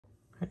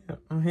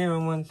I'm here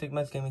on One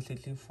Sigma's Gaming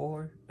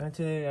 64, and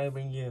today I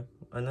bring you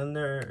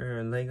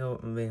another Lego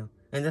video.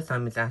 And this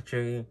time it's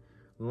actually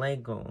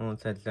Lego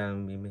sets that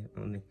we made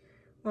only.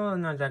 Well,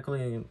 not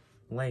exactly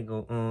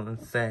Lego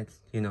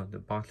sets, you know, the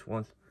box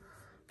ones.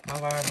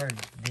 However,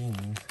 these,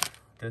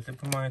 the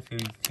Super Mario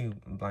Series 2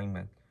 Blind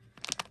Man,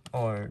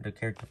 or the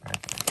character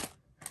pack.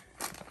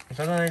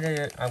 So the other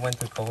day I went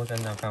to Kohl's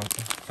and I found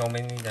so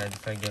many that I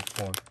decided to get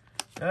 4.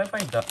 They're like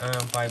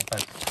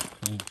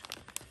 $5 each.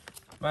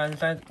 But I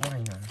decided, why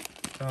not?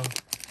 So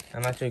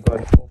I'm actually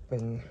going to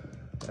open,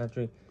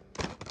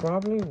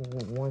 probably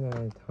one at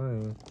a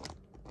time.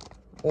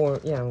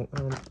 Or yeah, I'm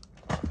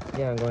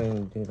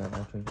going to do that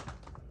actually.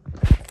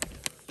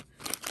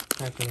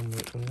 Pack number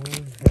 1.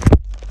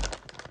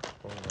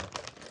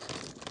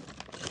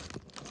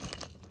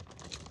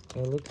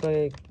 It looks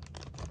like,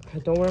 I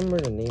don't remember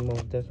the name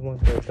of this one,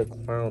 but the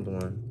cloud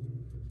one.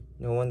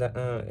 The one that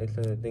it's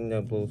a thing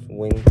that blows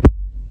wind,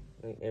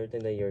 like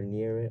everything that you're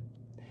near it.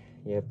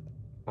 Yep,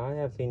 I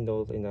have seen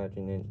those in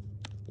action.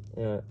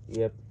 And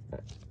yep,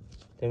 I've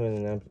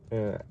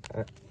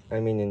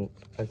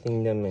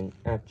seen them in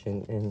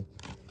action, and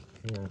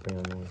yeah, pretty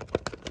annoying.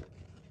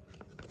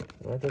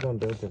 I think I'll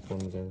build this one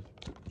because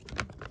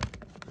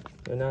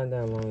they're not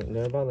that long.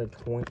 They're about like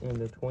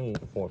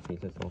 24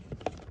 pieces long.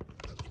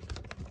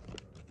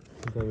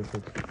 Very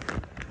good.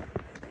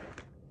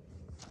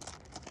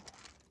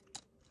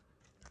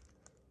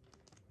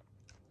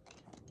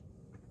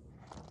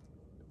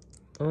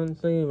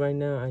 Honestly, right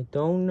now I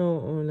don't know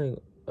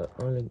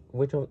like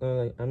which one.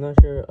 I'm not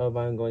sure if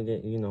I'm going to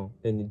get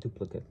any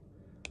duplicates.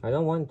 I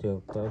don't want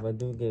to, but if I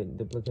do get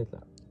duplicates,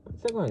 I'm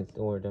still going to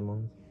store them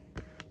on.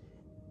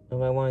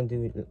 If I want to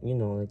do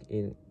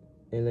like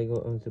a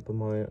Lego Super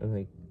Mario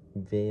like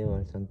video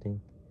or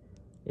something,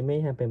 it may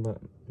happen, but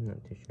I'm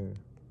not too sure.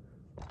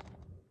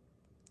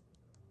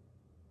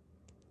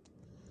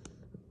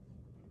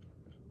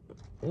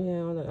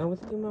 Yeah, I was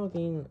thinking about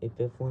getting a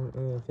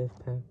fifth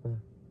pack, but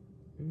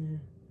yeah,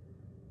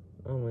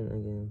 I might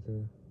not get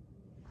into.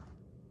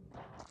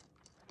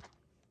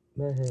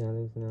 But hey, at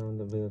least now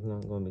the video's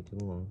not going to be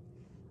too long,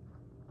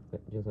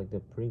 just like the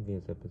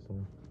previous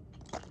episode.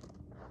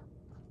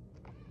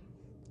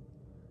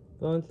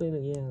 But honestly,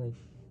 yeah, like,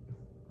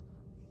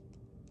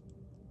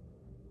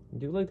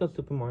 do you like the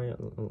Super Mario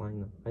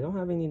lineup? I don't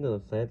have any of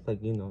the sets,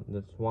 like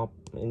the swap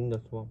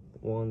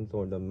ones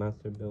or the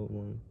master build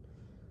ones.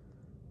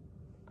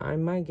 I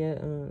might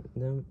get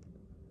them,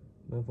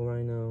 but for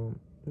right now,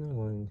 I'm not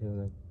going to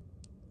like.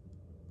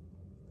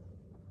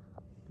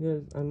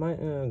 Because I might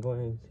go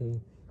and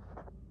see.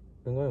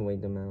 I'm going to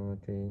wait them out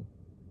actually.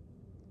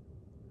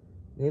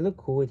 They look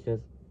cool. It's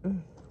just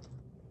I'm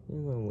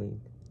going to wait.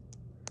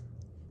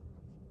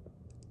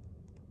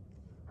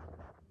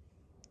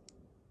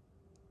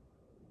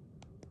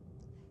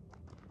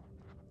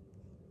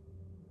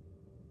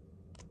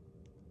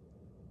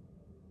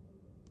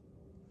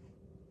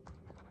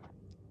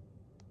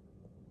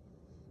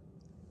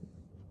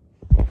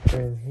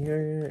 And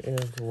here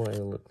is what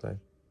it looks like.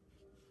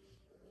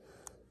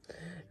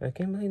 I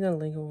can't believe that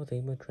Lego was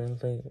able to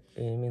translate.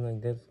 I mean,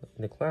 like this,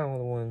 the cloud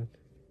one,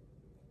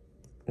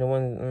 the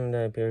one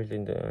that appears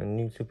in the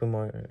new Super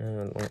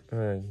Mario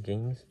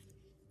games,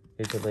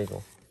 is a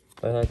Lego.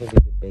 But I think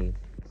it's a base,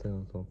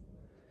 so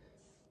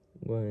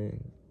go ahead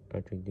and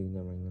actually do that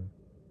right now.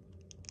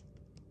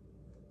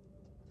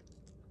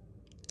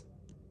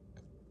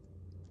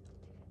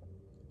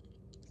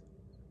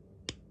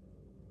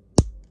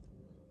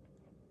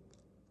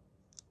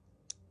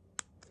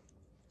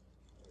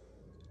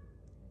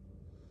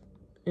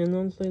 And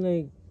honestly,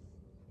 like,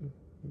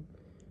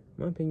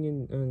 my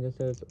opinion on this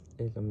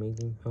is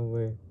amazing.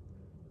 However,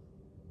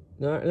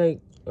 not like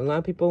a lot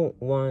of people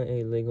want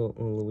a Lego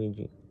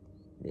Luigi.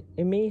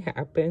 It may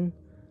happen.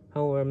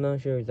 However, I'm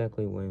not sure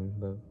exactly when.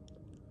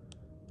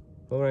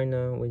 But right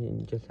now,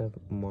 we just have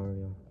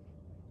Mario.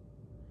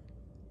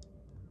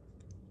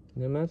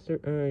 The Master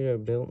your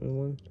built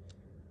one,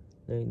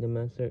 like the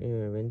Master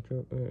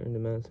Adventure the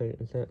Master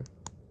set.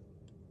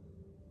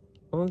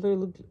 Honestly, it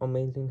looks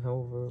amazing.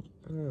 However,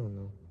 I don't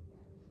know.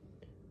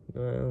 I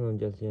don't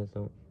know just yet.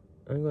 So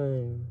I'm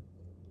going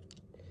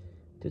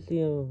to see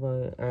if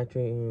I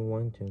actually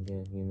want to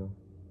get.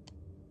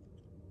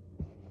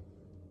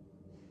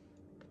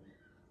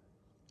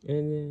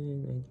 And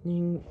then I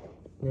think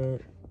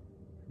that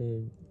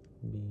should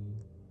be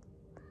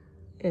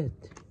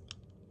it.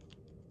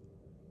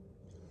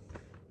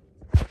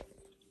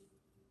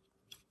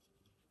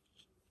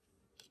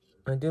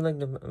 I do like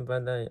the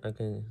fact that I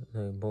can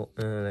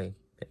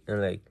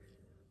like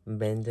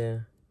bend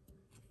there,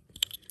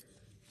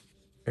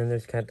 and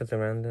there's cactus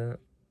around that.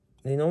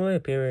 They normally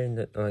appear in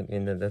the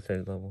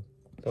desert level,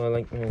 so I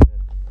like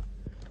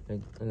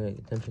like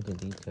attention to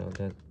detail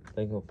that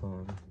Lego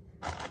Palm.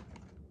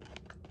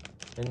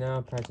 And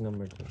now pack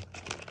number 2.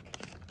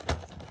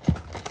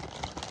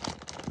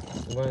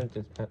 I'm going to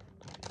just pack.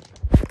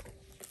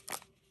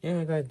 Yeah,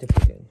 I got a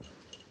duplicate.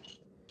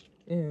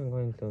 Yeah, I'm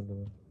going to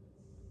do it.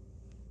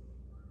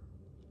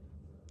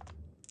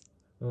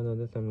 Oh no,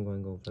 this time I'm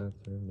going to go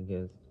faster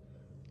because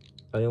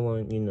I don't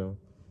want,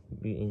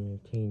 be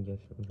entertained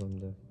just from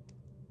this.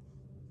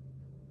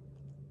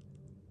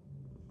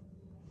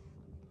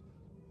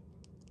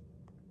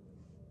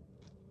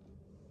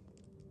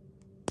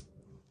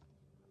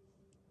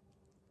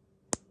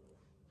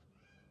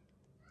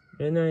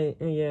 And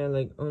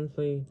like,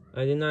 honestly,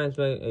 I did not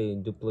expect a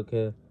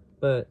duplicate,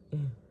 but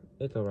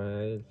it's alright,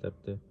 I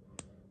accept it.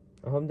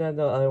 I hope that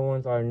the other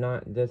ones are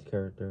not this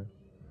character.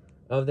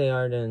 If they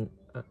are, then,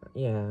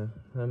 yeah,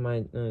 I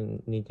might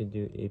need to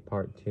do a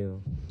part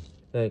 2.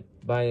 Like,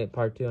 by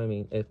part 2, I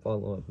mean a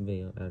follow-up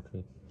video,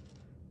 actually.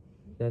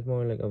 That's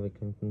more like of a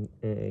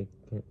continuation.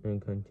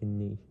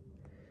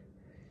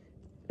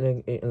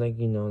 Like, like,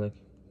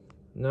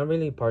 not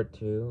really part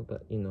 2,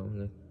 but,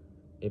 like,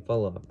 a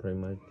follow-up, pretty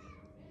much.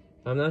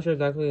 I'm not sure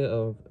exactly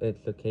if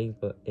it's the case,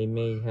 but it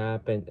may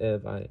happen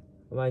if I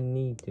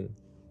need to.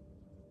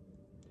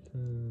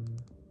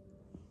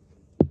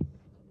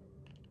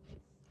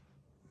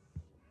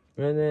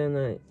 And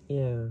then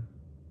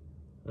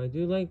I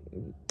do like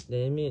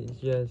the image. It's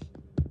just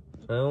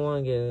I don't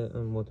want to get it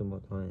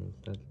multiple times.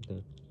 That's the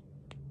thing.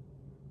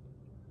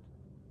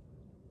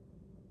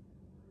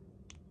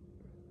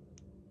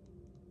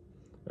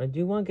 I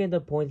do want to get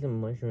the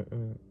poison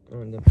mushroom,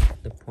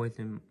 the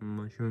poison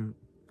mushroom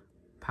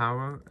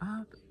power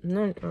up.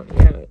 No,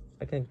 yeah,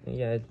 I can.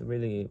 Yeah, it's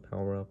really a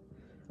power up.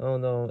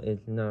 Although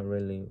it's not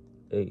really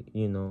a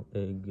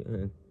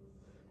a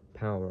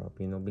power up,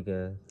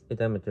 because it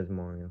damages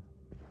Mario.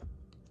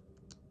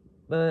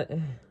 But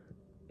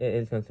it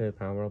is considered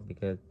power up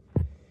because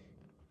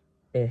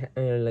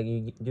like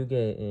you do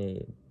get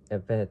a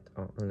effect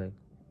on like,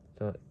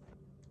 so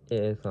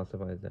it is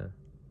classified as that.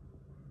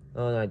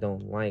 Oh, I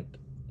don't like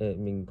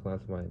it being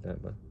classified as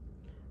that, but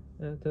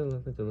to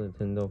look at the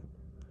Nintendo.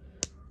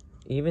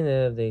 Even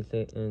if they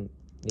say and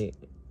they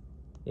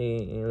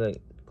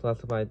like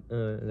classified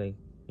like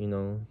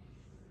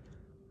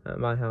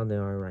about how they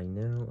are right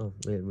now of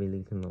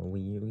releasing the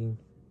Wii U game.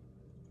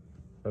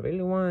 I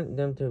really want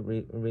them to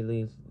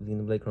release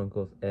Xenoblade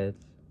Chronicles X.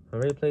 I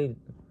already played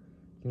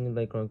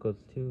Xenoblade Chronicles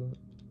 2.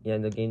 Yeah,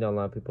 the game that a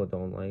lot of people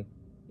don't like.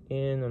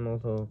 And I'm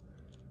also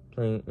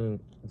playing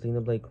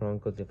Xenoblade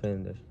Chronicles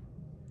Defenders.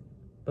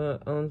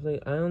 But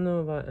honestly, I don't know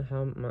about if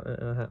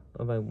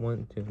I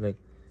want to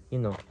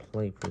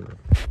play through it.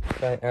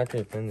 But I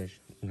actually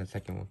finished the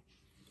second one.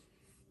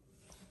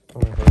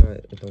 Oh, I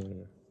forgot it's over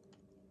here.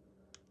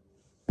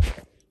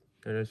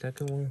 So the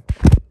second one,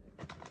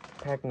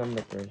 pack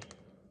number 3.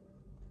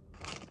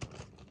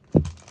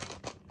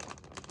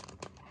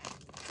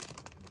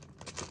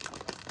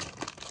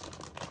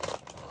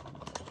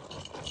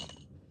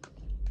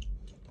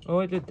 Oh,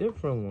 it's a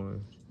different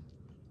one.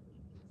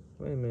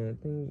 Wait a minute,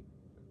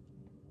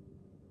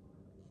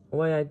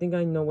 I think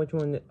I know which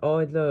one. Oh,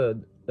 it's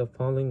the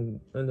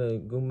falling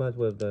the Goombas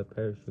with the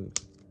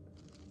parachute.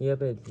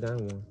 Yep, it's that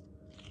one.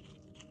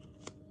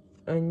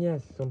 And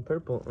yes, some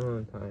purple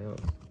tiles.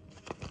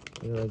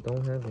 Yeah, I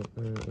don't have it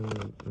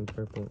in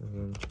purple.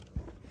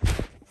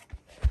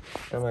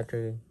 I'm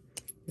actually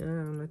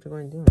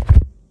going to do it.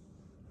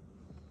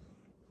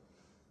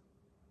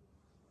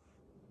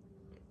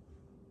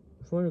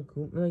 For the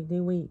Goomba, like they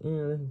wait,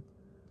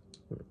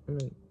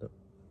 like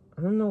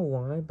I don't know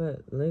why,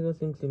 but Lego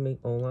seems to make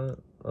a lot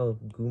of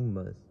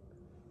Goombas.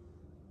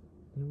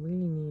 They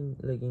really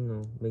need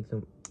make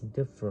some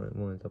different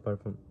ones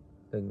apart from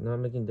not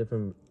making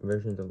different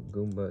versions of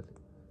Goombas.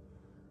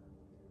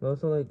 But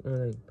also like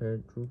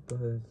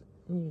paratroopers,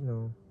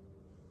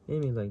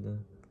 maybe like that.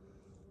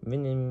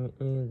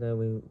 Minions that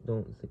we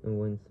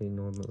wouldn't see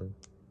normally.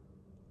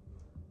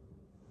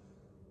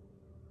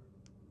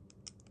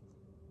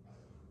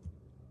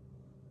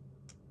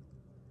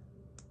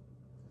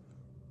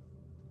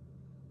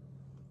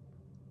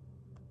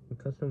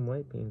 Custom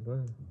white paint as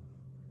well.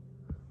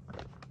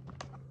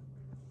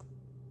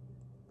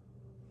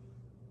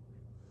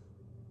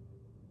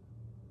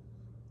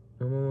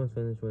 I'm almost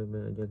finished with it,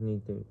 but I just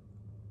need to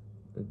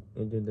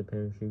do the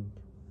parachute.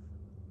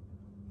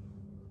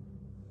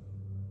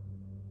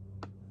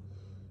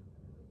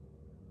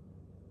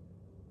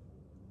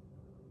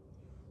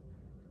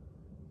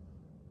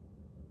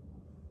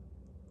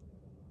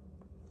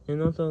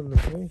 And also the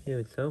parachute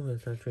itself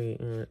is actually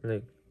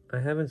like I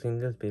haven't seen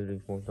this build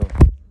before, so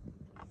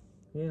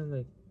yeah,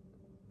 like,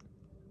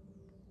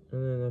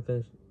 and then I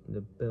finished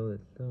the build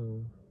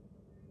itself.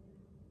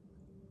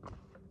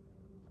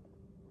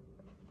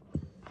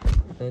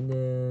 And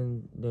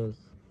then there's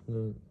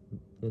the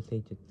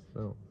stage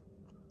itself.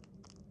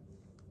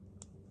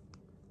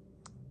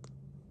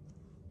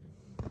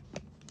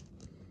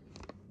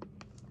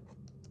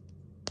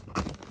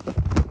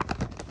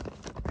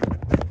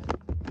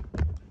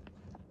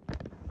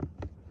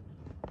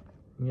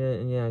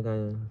 Yeah, I got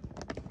it.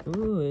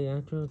 Ooh, it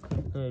actually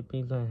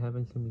piece I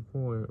haven't seen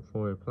before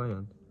for a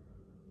plant.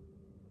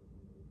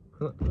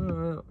 I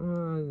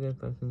get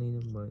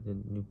fascinated by the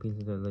new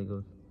pieces that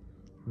Legos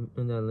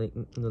and that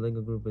the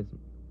Lego group is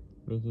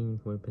making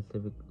for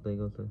Pacific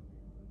Legos.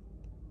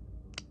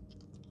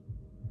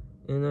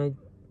 And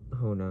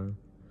hold on.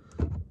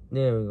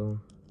 There we go.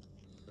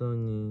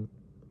 Sony.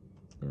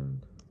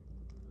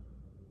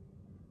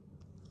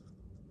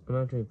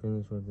 I'm actually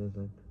finished with this,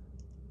 like.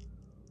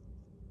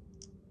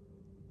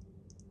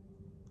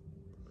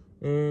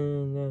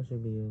 And that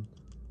should be it.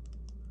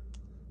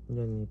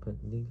 Then you put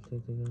these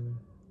two together.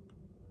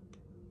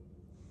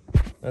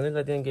 At least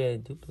I didn't get a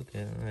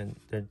duplicate.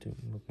 They're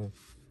duplicate.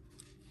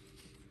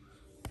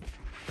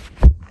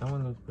 That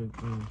one looks pretty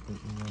well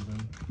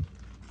done.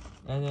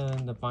 And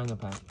then the final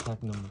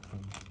pack number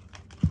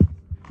 10.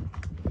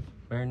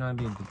 Better not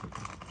be a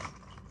duplicate.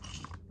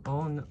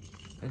 Oh no,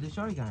 it's a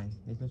shy guy.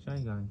 It's a shy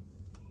guy.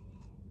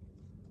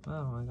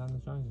 Wow, I got the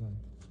shy guy.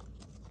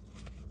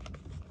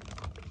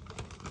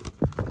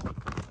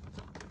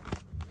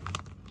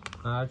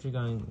 I actually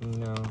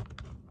got,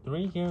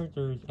 3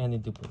 characters and a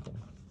duplicate.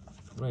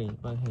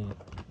 Great, but hey,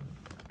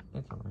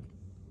 that's alright.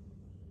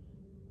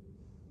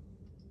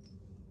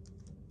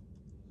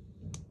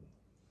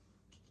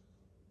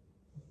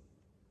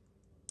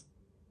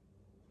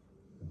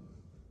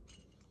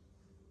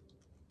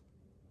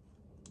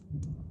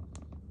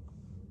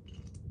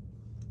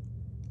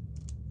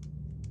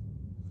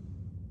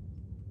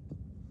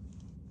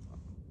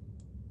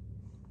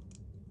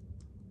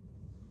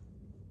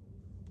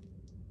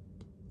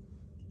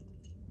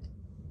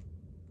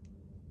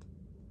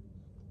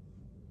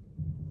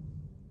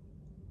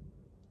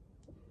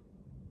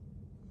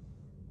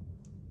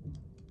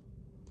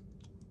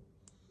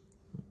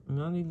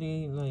 Another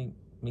day, like,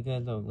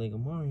 because of Lego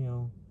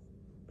Mario,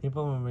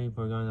 people already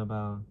forgotten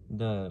about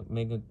the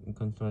Mega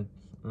Construct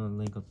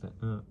Lego set,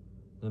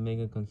 the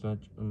Mega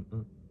Construct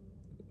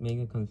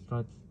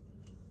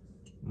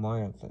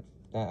Mario sets.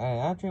 That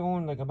I actually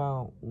own like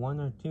about 1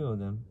 or 2 of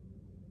them,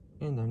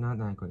 and they're not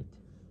that great.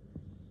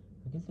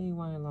 I can see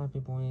why a lot of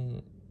people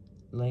wanted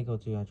Lego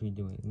to actually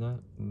do it, not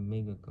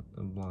Mega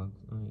Bloks,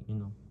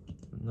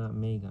 not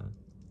Mega,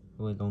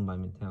 who is owned by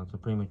Mattel, so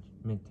pretty much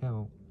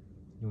Mattel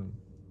doing it.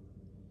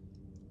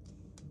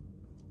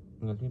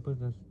 Because people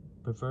just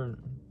prefer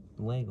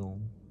Lego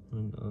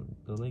and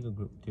the Lego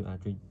group to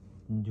actually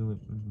do it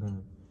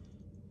better.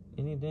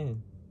 And it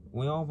did.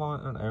 We all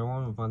thought,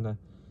 everyone thought that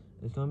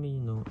it's gonna be,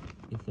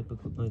 a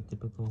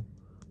typical,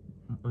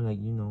 like,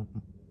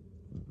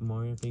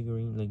 Mario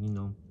figurine, like,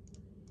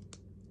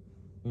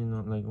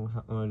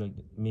 or like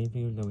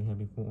minifigures that we had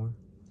before.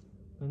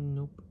 But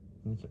nope.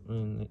 It's,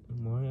 like,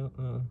 Mario,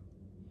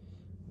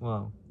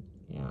 well,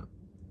 yeah.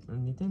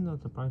 And Nintendo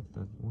surprised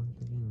us once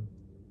again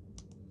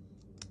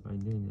by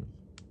doing this.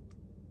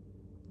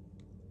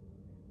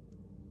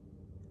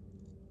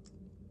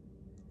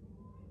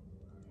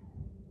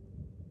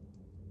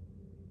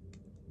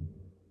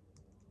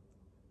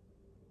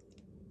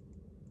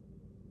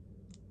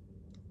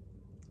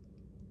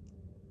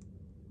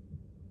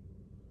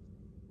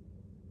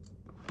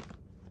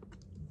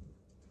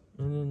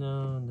 And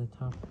then the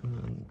top,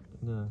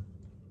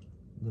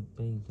 the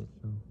base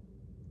itself.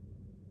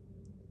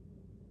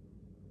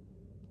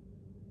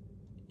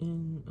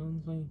 And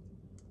honestly,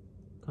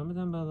 comment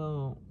down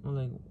below,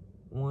 like,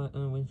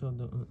 which of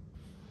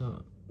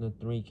the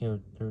 3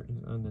 characters,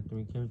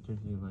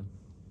 you like.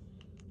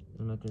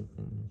 I'm not gonna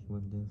finish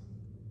with this.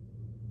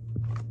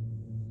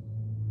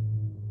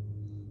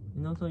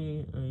 And also,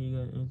 you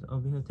guys,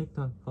 if you have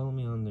TikTok, follow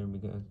me on there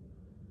because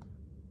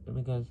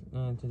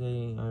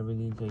today I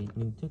released a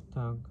new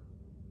TikTok.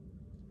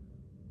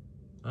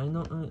 I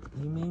know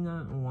you may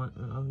not want,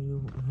 if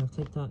you have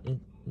TikTok, it's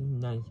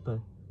nice, but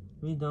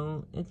if you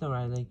don't, it's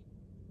alright. Like,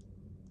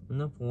 I'm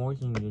not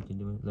forcing you to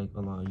do it like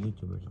a lot of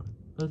YouTubers are.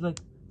 But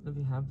like, if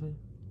you have it,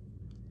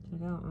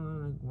 check out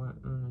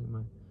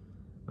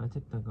my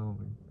TikTok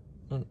over.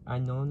 And I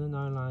know there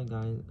are a lot of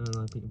guys, a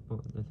lot of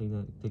people that say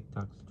that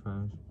TikTok's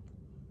trash.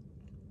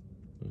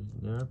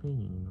 It's their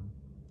opinion,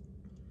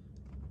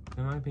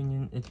 In my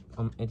opinion, it's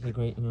a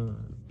great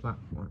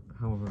platform.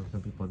 However,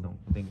 some people don't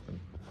think so.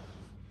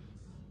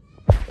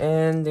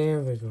 And there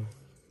we go.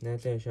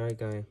 That's a shy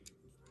guy.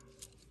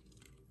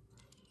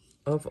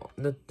 Of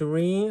the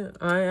 3,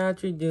 I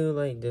actually do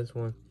like this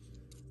one.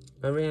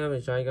 I already have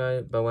a shy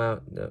guy, but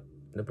without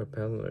the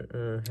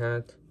propeller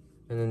hat,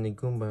 and then the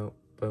Goomba,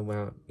 but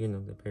without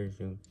the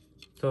parachute.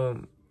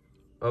 So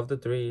of the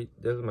 3,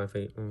 this is my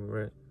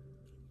favorite.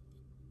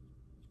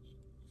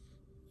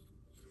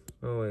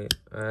 Oh wait,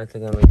 I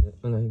think I did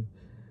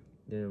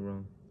it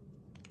wrong.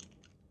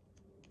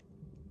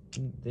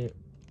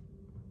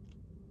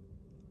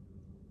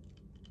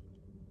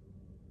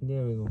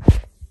 There we go.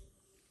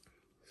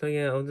 So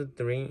yeah, of the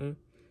 3,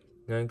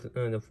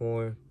 the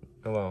 4,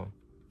 well,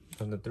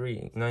 of the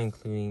 3, not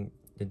including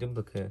the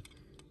duplicate,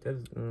 this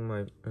is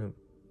my the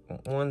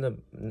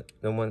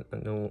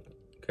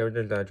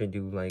characters that I actually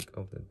do like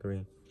of the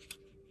 3.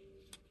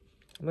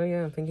 But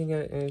yeah, thank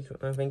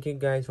you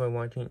guys for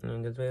watching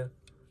this video.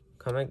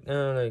 Comment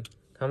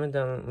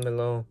down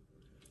below,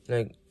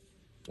 like,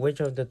 which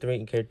of the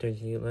 3 characters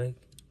you like,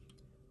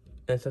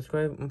 and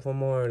subscribe for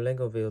more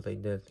Lego videos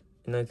like this.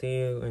 And I'll see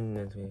you in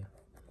the next video.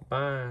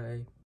 Bye.